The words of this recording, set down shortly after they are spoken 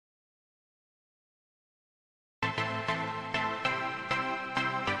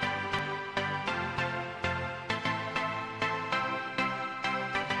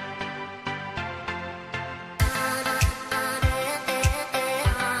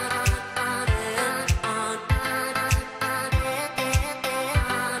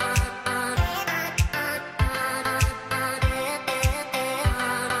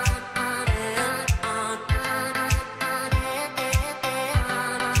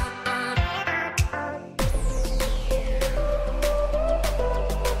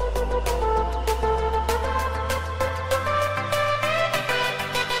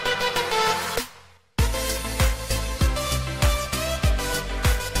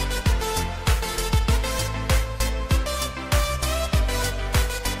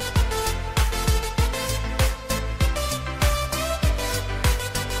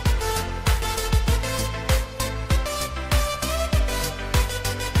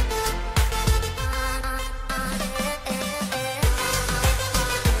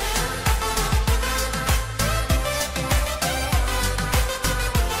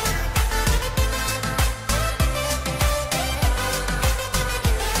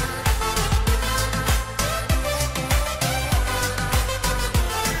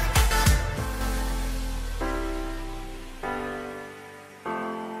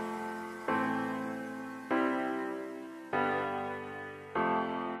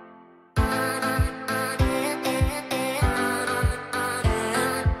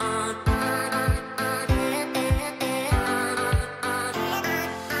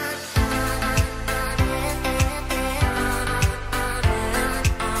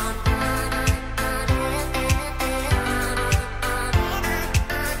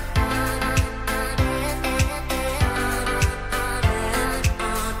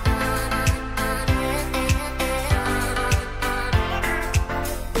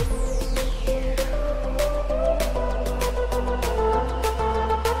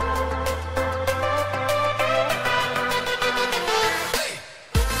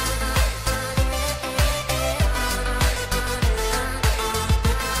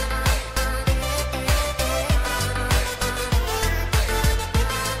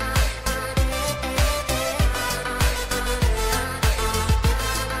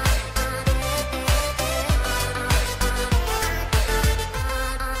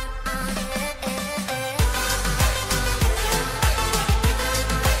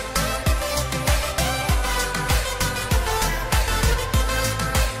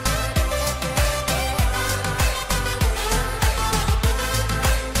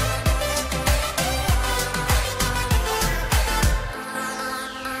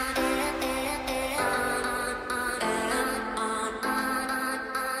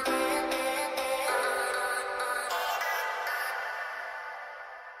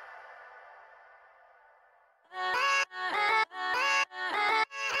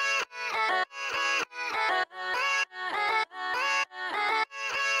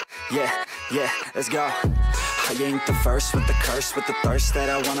Yeah, let's go. I ain't the first with the curse, with the thirst that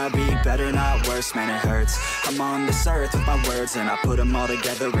I wanna be better, not worse, man it hurts. I'm on this earth with my words and I put them all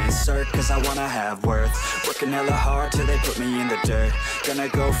together, insert, cause I wanna have worth. Working hella hard till they put me in the dirt. Gonna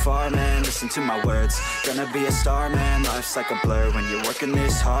go far, man, listen to my words. Gonna be a star, man, life's like a blur. When you're working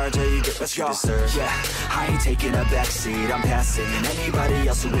this hard till you get what you deserve. Yeah, I ain't taking a backseat, I'm passing anybody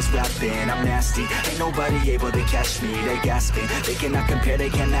else who is rapping. I'm nasty, ain't nobody able to catch me. They gasping, they cannot compare, they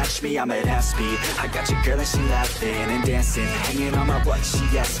can't match me. I'm at half speed, I got your girl and she laughing and dancing, hanging on my butt, she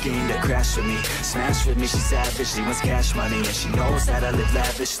asking to crash with me, smash with me, she's savage, she wants cash money, and she knows that I live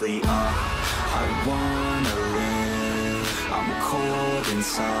lavishly. I wanna live, I'm cold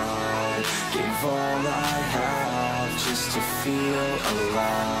inside, give all I have just to feel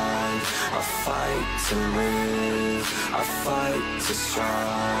alive. I fight to live, I fight to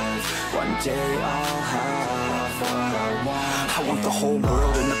strive, one day I'll have what I want. I want the whole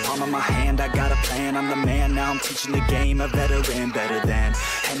world in the palm of my hand, I got a plan, I'm the man, now I'm teaching the game, a veteran, better than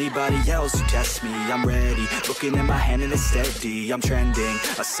anybody else who tests me. I'm ready, looking in my hand and it's steady, I'm trending,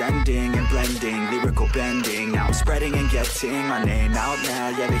 ascending and blending, lyrical bending, now I'm spreading and getting my name out now,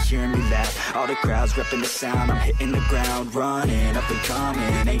 yeah they hearing me laugh, all the crowds repping the sound, I'm hitting the ground, running, up and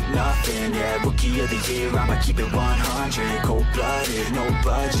coming, ain't nothing, yeah, rookie of the year, I'ma keep it 100, cold-blooded, no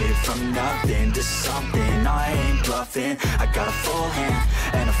budget, from nothing to something, I ain't bluffing, I got a full hand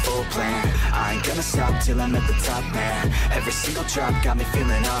and a full plan, I ain't gonna stop till I'm at the top, man, every single drop got me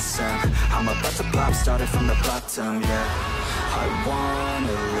feeling awesome, I'm about to pop, started from the bottom, yeah, I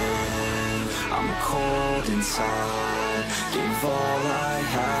wanna live, I'm cold inside, give all I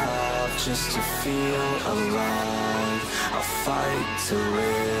have just to feel alive, I fight to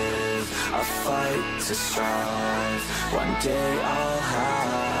live, I fight to strive, one day I'll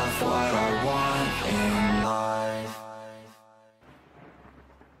have